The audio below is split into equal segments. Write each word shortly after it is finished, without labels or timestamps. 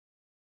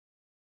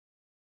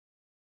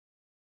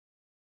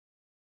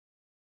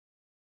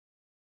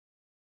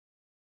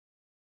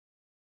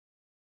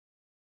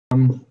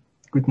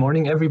Good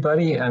morning,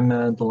 everybody. I'm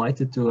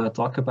delighted to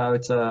talk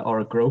about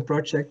our GROW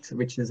project,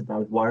 which is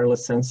about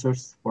wireless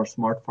sensors for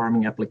smart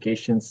farming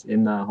applications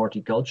in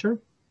horticulture.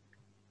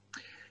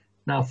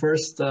 Now,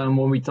 first,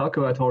 when we talk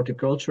about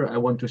horticulture, I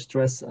want to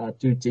stress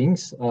two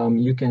things.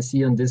 You can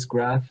see on this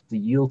graph the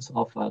yields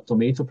of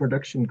tomato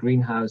production,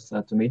 greenhouse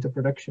tomato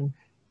production.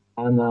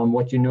 And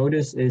what you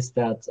notice is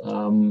that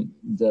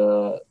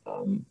the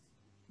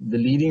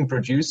leading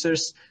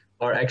producers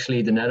are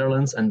actually the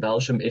Netherlands and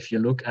Belgium. If you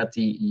look at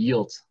the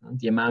yield,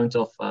 the amount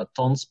of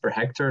tons per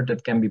hectare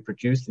that can be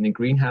produced in a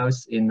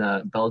greenhouse in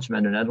Belgium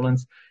and the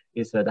Netherlands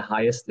is the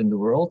highest in the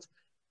world.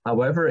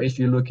 However, if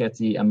you look at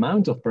the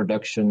amount of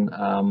production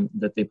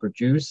that they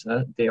produce,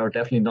 they are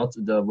definitely not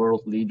the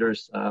world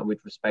leaders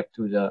with respect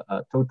to the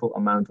total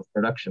amount of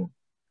production.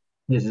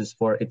 This is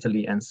for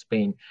Italy and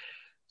Spain.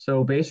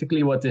 So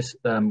basically what this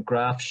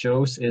graph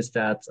shows is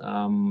that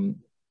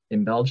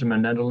in Belgium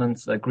and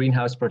Netherlands,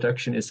 greenhouse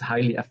production is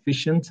highly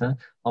efficient.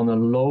 On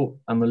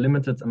a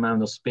limited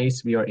amount of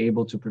space, we are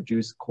able to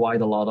produce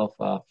quite a lot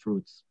of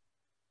fruits.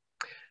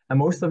 And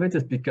most of it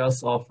is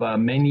because of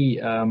many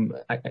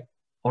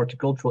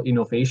horticultural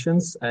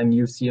innovations. And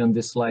you see on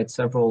this slide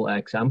several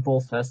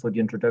examples. So the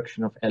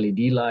introduction of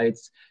LED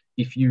lights,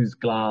 diffuse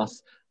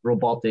glass,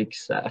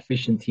 robotics,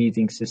 efficient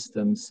heating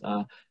systems,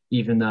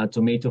 even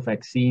tomato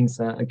vaccines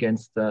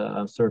against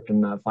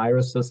certain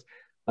viruses.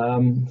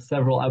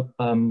 Several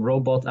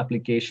robot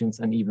applications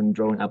and even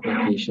drone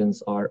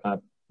applications are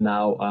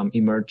now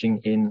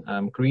emerging in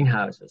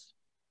greenhouses.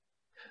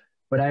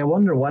 But I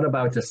wonder, what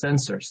about the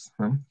sensors?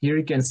 Here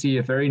you can see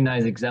a very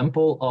nice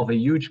example of a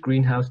huge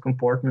greenhouse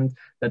compartment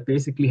that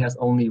basically has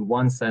only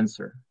one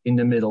sensor in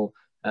the middle.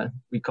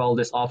 We call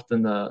this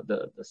often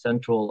the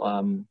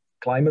central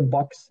climate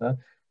box.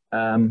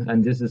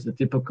 And this is a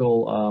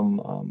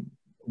typical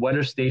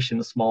weather station,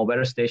 a small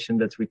weather station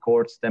that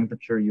records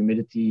temperature,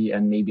 humidity,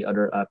 and maybe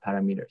other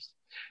parameters.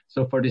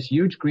 So for this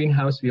huge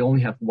greenhouse, we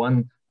only have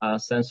one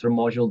sensor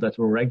module that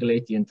will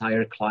regulate the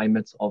entire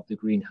climate of the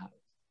greenhouse.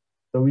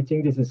 So we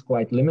think this is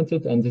quite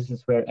limited, and this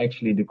is where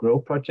actually the GROW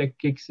project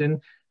kicks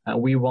in.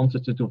 We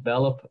wanted to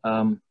develop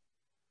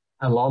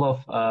a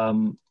lot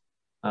of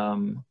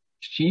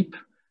cheap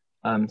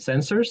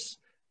sensors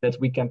that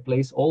we can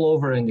place all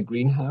over in the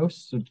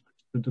greenhouse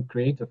to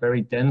create a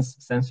very dense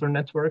sensor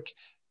network.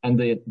 And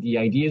the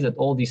idea is that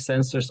all these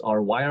sensors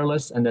are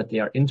wireless and that they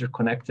are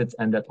interconnected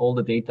and that all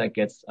the data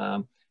gets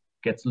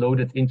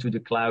loaded into the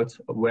cloud,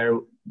 where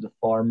the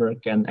farmer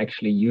can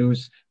actually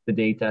use the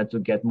data to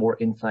get more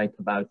insight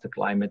about the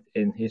climate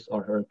in his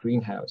or her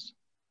greenhouse.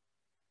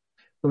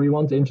 So we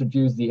want to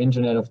introduce the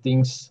Internet of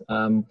Things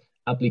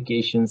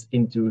applications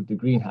into the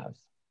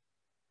greenhouse.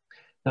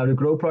 Now, the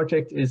GROW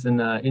project is an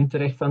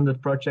Interreg-funded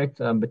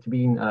project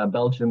between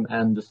Belgium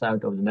and the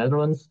south of the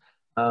Netherlands.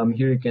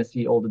 Here you can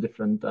see all the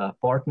different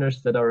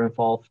partners that are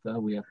involved.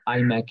 We have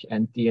IMEC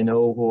and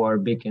TNO, who are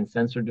big in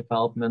sensor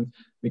development.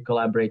 We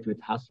collaborate with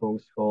Haas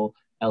Hogeschool,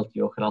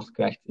 LTO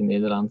Graskrecht in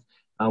Nederland.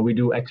 We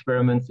do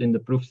experiments in the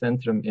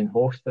Proefcentrum in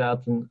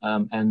Hoogstraten,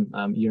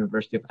 and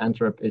University of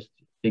Antwerp is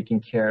taking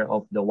care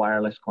of the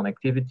wireless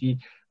connectivity.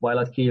 While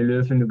at KU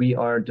Leuven, we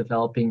are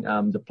developing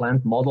the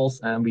plant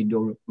models, and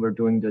we're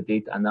doing the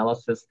data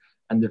analysis,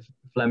 and the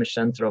Flemish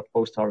Center of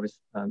Post-Harvest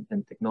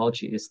and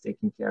Technology is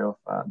taking care of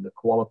the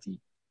quality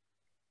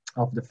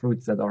of the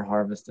fruits that are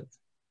harvested.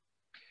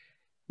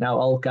 Now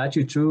I'll guide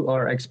you through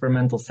our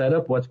experimental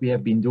setup, what we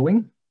have been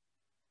doing.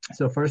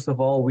 So first of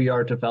all, we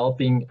are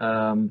developing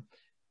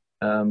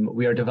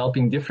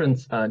different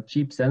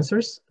cheap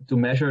sensors to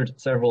measure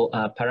several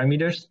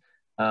parameters,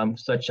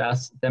 such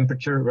as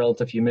temperature,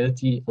 relative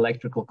humidity,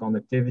 electrical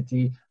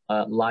conductivity,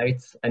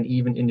 light, and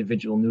even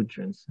individual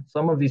nutrients.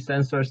 Some of these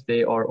sensors,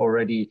 they are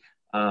already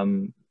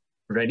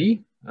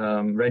ready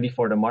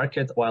for the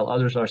market, while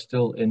others are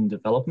still in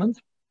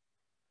development.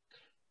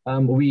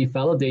 We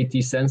validate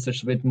these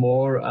sensors with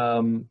more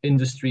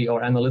industry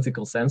or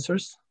analytical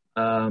sensors.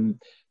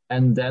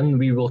 And then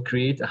we will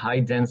create a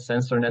high-dense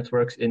sensor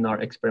networks in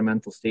our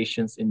experimental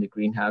stations in the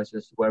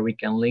greenhouses, where we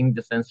can link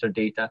the sensor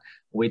data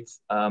with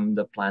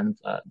the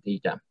plant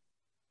data.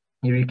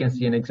 Here you can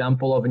see an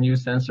example of a new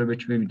sensor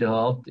which we've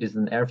developed is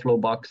an airflow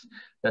box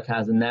that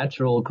has a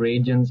natural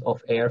gradient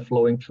of air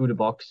flowing through the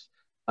box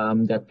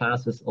that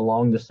passes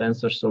along the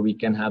sensor, so we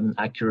can have an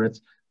accurate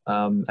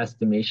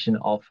estimation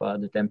of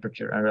the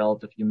temperature and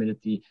relative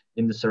humidity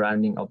in the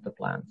surrounding of the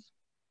plants.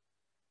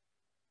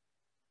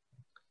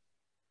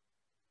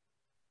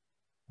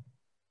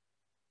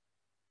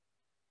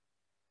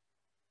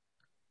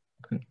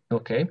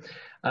 Okay.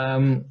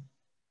 The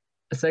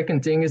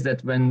second thing is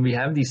that when we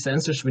have these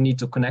sensors, we need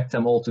to connect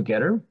them all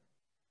together.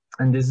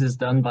 And this is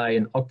done by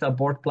an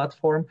octa-board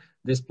platform.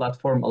 This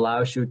platform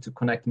allows you to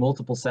connect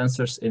multiple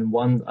sensors in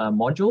one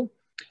module.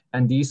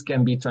 And these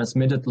can be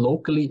transmitted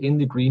locally in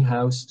the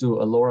greenhouse to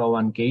a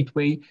LoRaWAN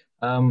gateway,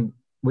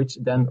 which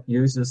then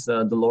uses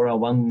the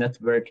LoRaWAN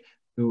network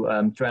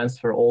to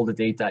transfer all the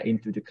data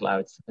into the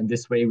clouds. And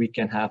this way we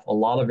can have a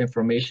lot of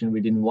information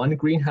within one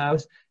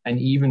greenhouse, and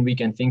even we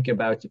can think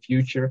about the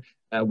future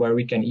where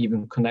we can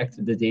even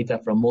connect the data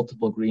from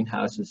multiple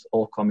greenhouses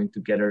all coming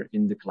together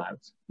in the cloud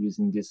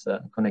using this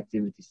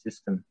connectivity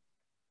system.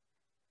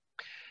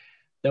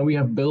 Then we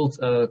have built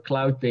a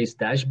cloud-based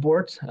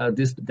dashboard.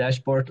 This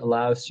dashboard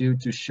allows you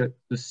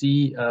to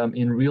see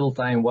in real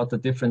time what the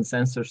different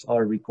sensors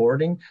are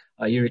recording.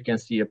 Here you can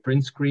see a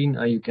print screen,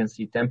 you can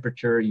see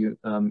temperature,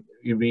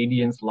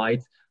 irradiance,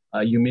 light,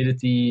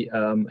 humidity,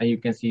 and you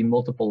can see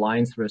multiple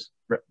lines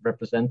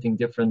representing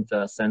different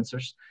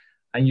sensors.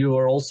 And you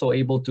are also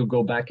able to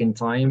go back in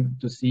time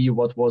to see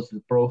what was the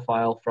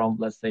profile from,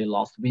 let's say,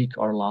 last week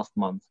or last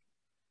month.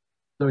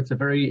 So it's a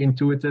very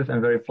intuitive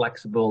and very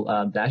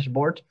flexible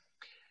dashboard.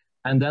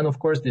 And then, of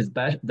course, this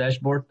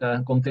dashboard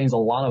contains a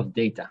lot of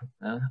data.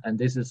 And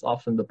this is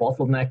often the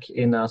bottleneck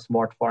in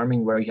smart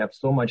farming, where you have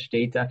so much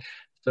data.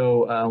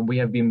 So we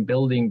have been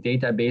building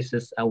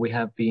databases, and we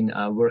have been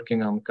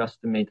working on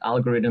custom-made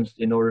algorithms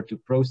in order to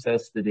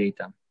process the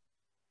data.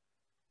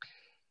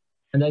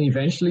 And then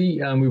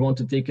eventually, we want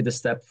to take it a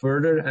step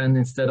further. And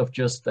instead of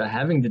just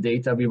having the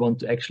data, we want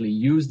to actually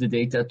use the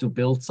data to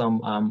build some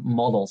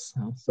models.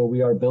 So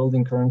we are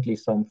building currently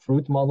some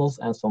fruit models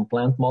and some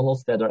plant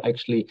models that are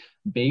actually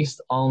based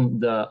on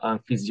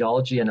the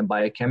physiology and the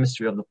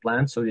biochemistry of the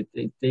plant. So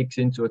it takes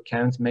into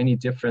account many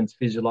different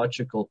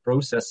physiological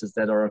processes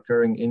that are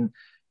occurring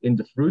in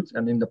the fruit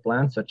and in the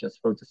plant, such as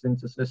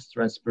photosynthesis,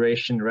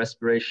 transpiration,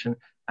 respiration,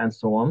 and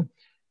so on.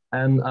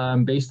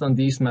 And based on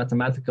these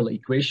mathematical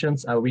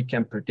equations, we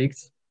can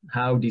predict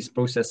how these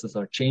processes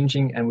are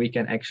changing, and we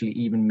can actually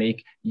even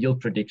make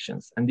yield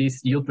predictions. And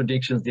these yield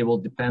predictions, they will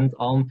depend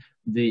on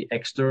the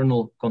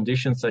external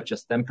conditions such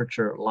as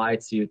temperature, light,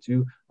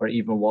 CO2, or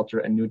even water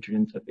and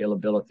nutrient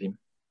availability.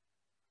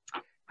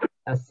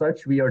 As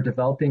such, we are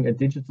developing a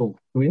digital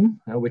twin,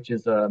 which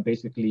is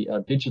basically a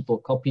digital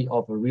copy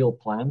of a real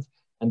plant,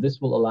 and this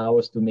will allow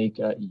us to make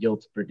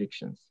yield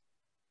predictions.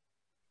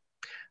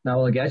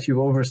 Now I'll get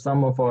you over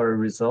some of our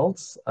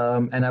results,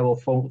 and I will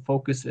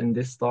focus in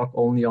this talk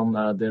only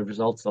on the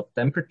results of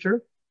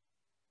temperature.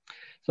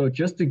 So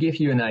just to give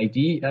you an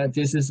idea,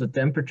 this is a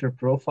temperature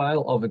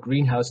profile of a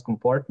greenhouse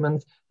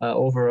compartment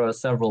over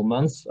several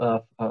months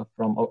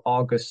from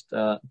August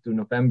to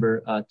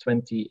November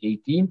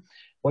 2018.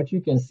 What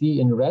you can see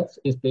in red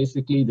is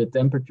basically the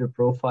temperature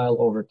profile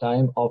over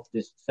time of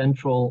this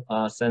central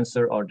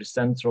sensor or the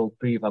central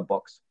Priva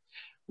box.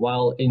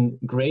 While in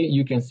gray,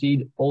 you can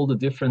see all the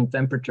different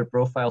temperature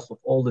profiles of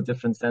all the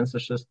different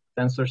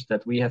sensors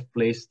that we have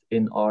placed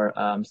in our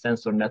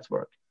sensor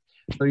network.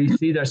 So you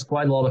see there's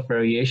quite a lot of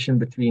variation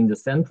between the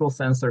central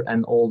sensor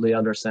and all the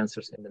other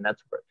sensors in the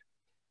network.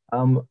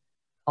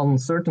 On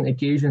certain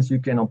occasions, you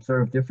can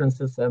observe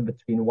differences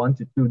between 1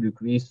 to 2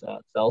 degrees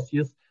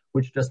Celsius,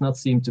 which does not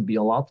seem to be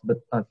a lot, but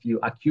if you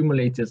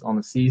accumulate this on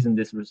a season,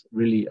 this was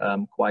really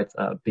quite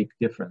a big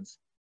difference.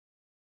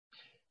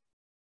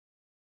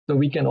 So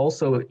we can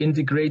also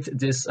integrate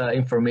this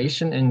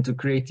information and to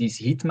create these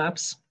heat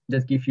maps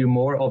that give you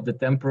more of the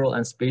temporal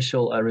and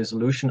spatial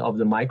resolution of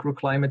the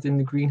microclimate in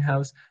the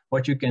greenhouse.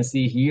 What you can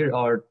see here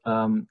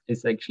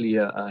is actually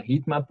a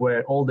heat map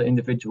where all the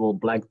individual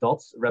black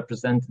dots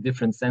represent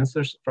different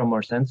sensors from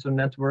our sensor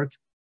network.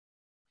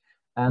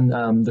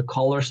 And the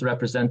colors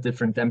represent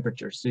different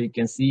temperatures. So you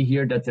can see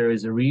here that there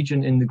is a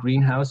region in the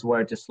greenhouse where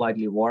it is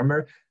slightly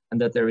warmer,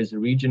 and that there is a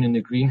region in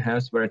the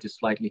greenhouse where it is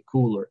slightly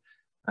cooler.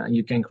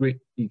 You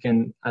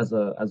can, as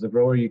a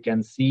grower, you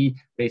can see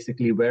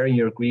basically where in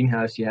your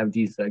greenhouse you have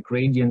these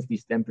gradients,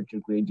 these temperature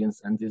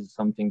gradients, and this is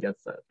something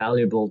that's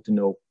valuable to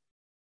know.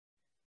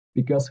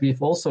 Because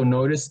we've also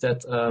noticed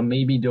that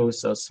maybe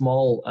those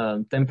small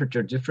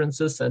temperature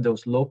differences,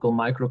 those local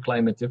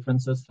microclimate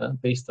differences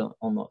based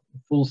on a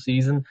full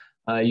season,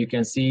 you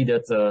can see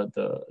that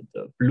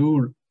the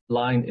blue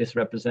line is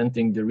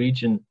representing the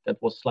region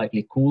that was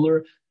slightly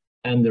cooler,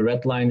 and the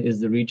red line is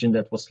the region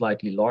that was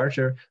slightly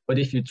larger. But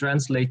if you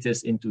translate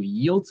this into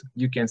yield,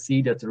 you can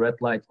see that the red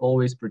line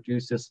always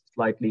produces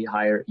slightly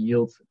higher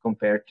yield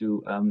compared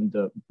to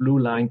the blue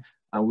line,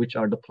 which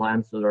are the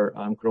plants that are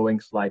growing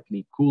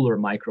slightly cooler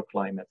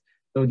microclimate.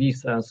 So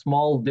these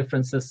small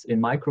differences in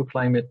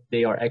microclimate,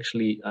 they are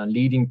actually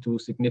leading to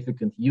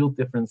significant yield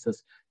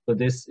differences. So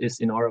this is,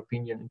 in our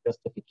opinion,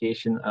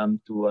 justification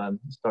to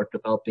start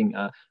developing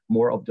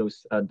more of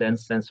those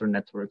dense sensor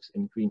networks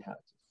in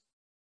greenhouses.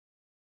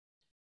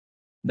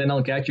 Then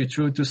I'll guide you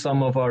through to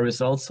some of our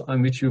results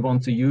on which we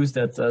want to use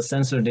that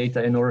sensor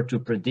data in order to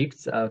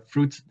predict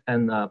fruit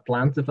and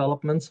plant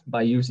development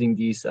by using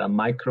these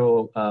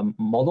micro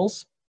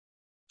models.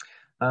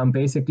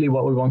 Basically,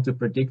 what we want to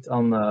predict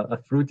on a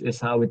fruit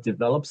is how it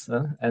develops,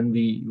 and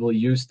we will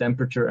use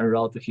temperature and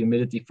relative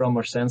humidity from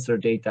our sensor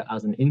data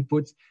as an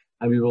input,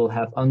 and we will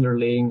have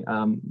underlying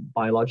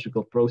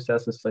biological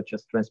processes such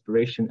as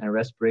transpiration and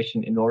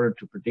respiration in order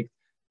to predict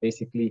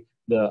basically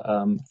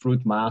the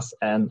fruit mass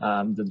and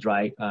the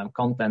dry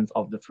content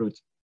of the fruit.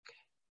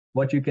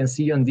 What you can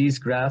see on these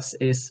graphs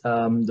is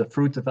the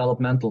fruit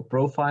developmental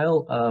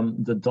profile.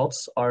 The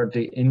dots are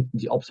the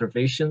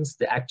observations,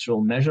 the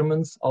actual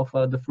measurements of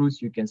the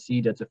fruits. You can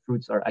see that the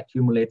fruits are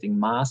accumulating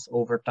mass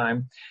over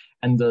time.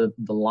 And the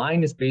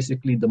line is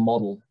basically the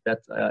model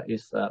that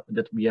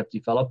that we have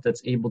developed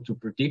that's able to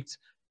predict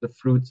the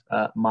fruit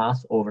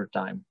mass over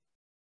time.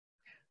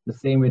 The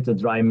same with the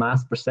dry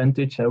mass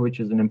percentage, which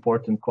is an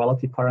important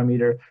quality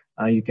parameter.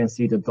 You can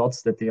see the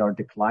dots that they are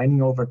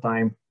declining over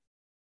time.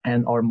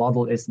 And our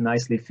model is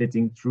nicely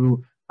fitting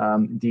through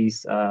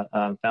these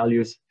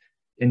values,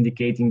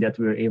 indicating that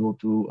we're able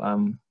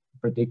to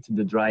predict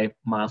the dry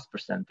mass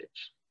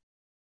percentage.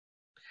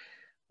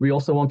 We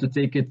also want to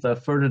take it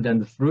further than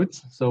the fruit.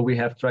 So we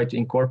have tried to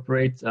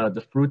incorporate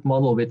the fruit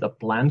model with a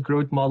plant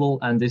growth model.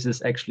 And this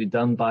is actually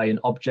done by an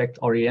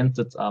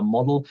object-oriented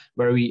model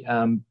where we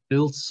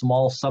build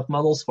small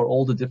submodels for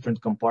all the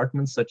different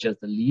compartments, such as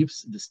the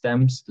leaves, the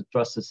stems, the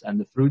trusses, and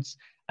the fruits.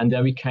 And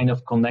then we kind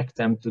of connect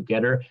them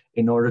together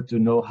in order to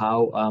know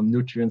how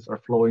nutrients are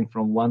flowing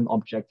from one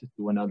object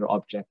to another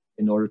object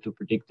in order to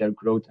predict their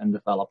growth and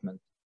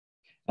development.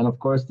 And of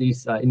course,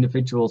 these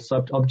individual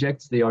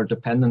sub-objects, they are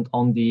dependent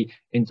on the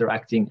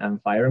interacting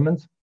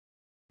environment.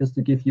 Just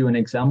to give you an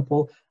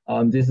example,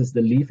 this is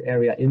the leaf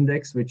area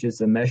index, which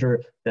is a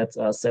measure that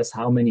says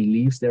how many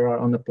leaves there are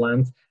on the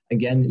plant.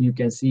 Again, you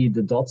can see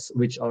the dots,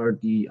 which are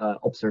the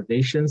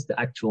observations, the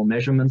actual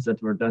measurements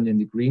that were done in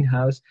the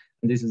greenhouse.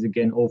 And this is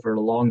again over a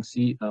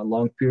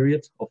long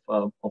period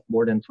of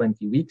more than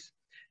 20 weeks.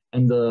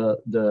 And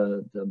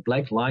the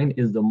black line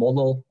is the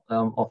model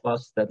of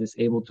us that is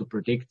able to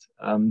predict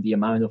the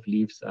amount of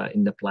leaves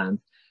in the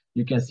plant.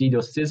 You can see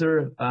those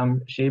scissor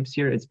shapes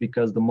here. It's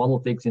because the model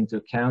takes into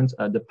account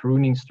the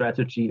pruning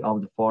strategy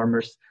of the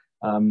farmers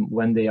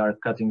when they are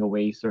cutting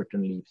away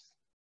certain leaves.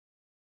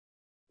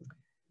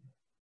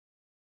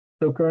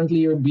 So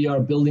currently we are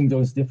building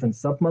those different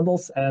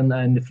submodels, and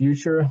in the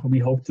future we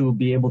hope to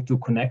be able to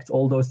connect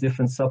all those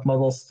different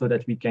submodels so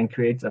that we can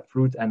create a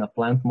fruit and a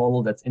plant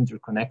model that's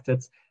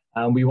interconnected.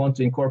 We want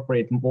to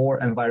incorporate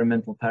more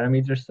environmental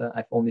parameters.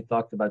 I've only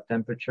talked about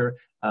temperature,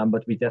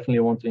 but we definitely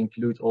want to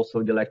include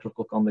also the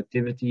electrical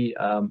conductivity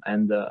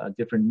and the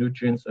different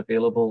nutrients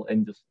available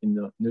in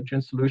the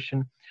nutrient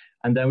solution.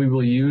 And then we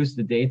will use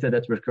the data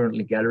that we're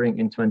currently gathering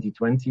in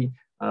 2020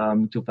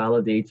 to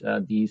validate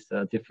these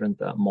different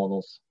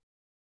models.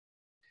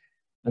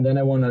 And then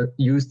I want to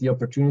use the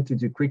opportunity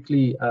to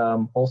quickly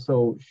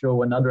also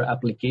show another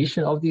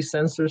application of these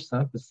sensors.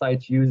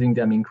 Besides using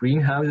them in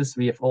greenhouses,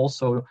 we have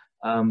also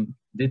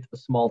did a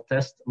small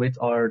test with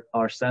our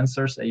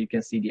sensors. You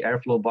can see the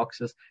airflow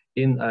boxes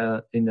in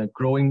a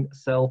growing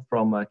cell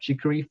from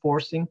chicory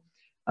forcing.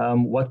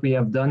 What we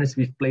have done is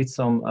we've placed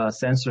some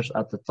sensors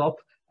at the top,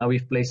 and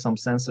we've placed some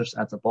sensors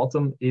at the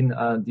bottom in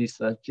these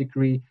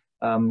chicory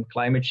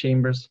climate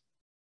chambers.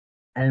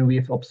 And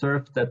we've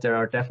observed that there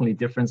are definitely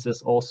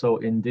differences also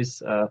in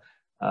this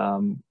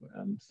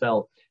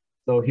cell.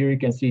 So here you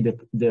can see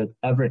the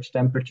average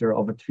temperature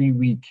of a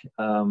 3-week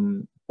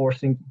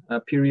forcing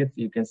period.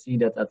 You can see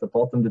that at the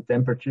bottom, the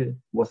temperature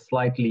was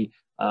slightly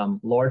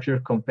larger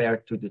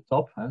compared to the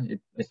top.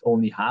 It's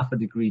only ½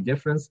 degree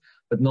difference,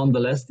 but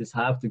nonetheless, this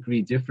 ½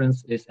 degree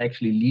difference is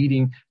actually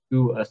leading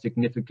to a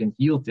significant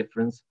yield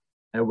difference,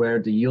 where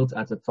the yield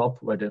at the top,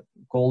 where the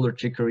colder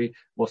chicory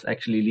was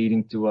actually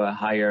leading to a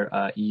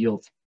higher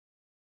yield.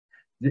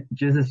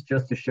 This is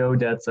just to show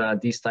that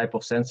these type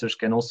of sensors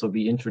can also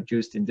be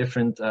introduced in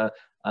different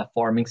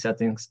farming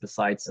settings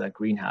besides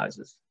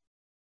greenhouses.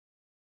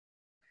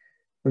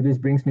 So this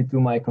brings me to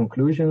my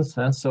conclusions.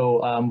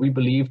 So we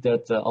believe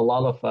that a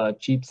lot of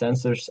cheap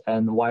sensors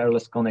and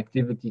wireless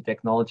connectivity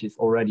technology is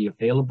already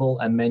available,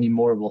 and many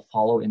more will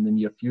follow in the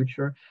near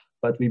future.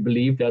 But we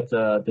believe that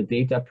the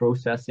data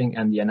processing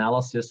and the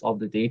analysis of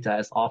the data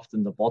is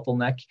often the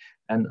bottleneck.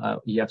 And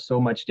you have so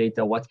much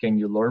data, what can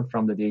you learn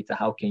from the data?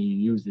 How can you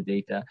use the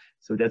data?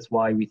 So that's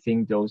why we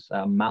think those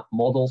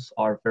models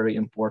are very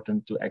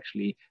important to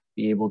actually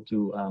be able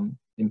to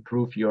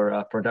improve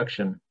your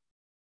production.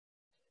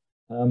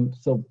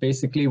 So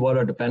basically, what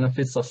are the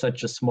benefits of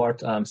such a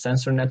smart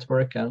sensor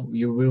network?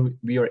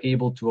 We are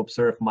able to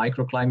observe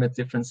microclimate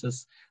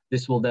differences.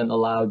 This will then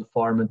allow the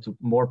farmer to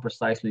more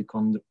precisely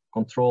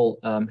control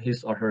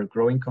his or her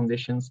growing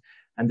conditions.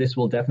 And this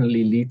will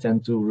definitely lead then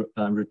to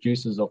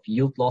reduces of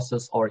yield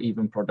losses, or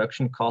even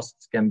production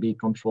costs can be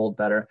controlled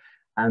better.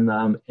 And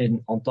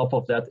on top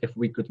of that, if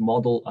we could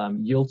model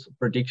yield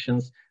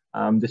predictions,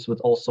 this would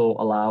also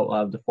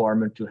allow the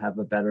farmer to have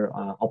a better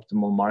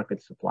optimal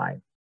market supply.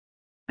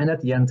 And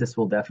at the end, this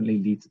will definitely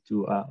lead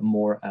to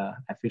more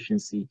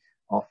efficiency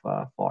of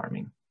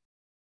farming.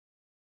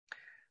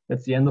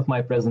 That's the end of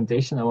my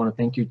presentation. I want to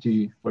thank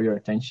you for your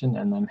attention,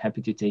 and I'm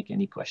happy to take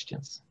any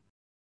questions.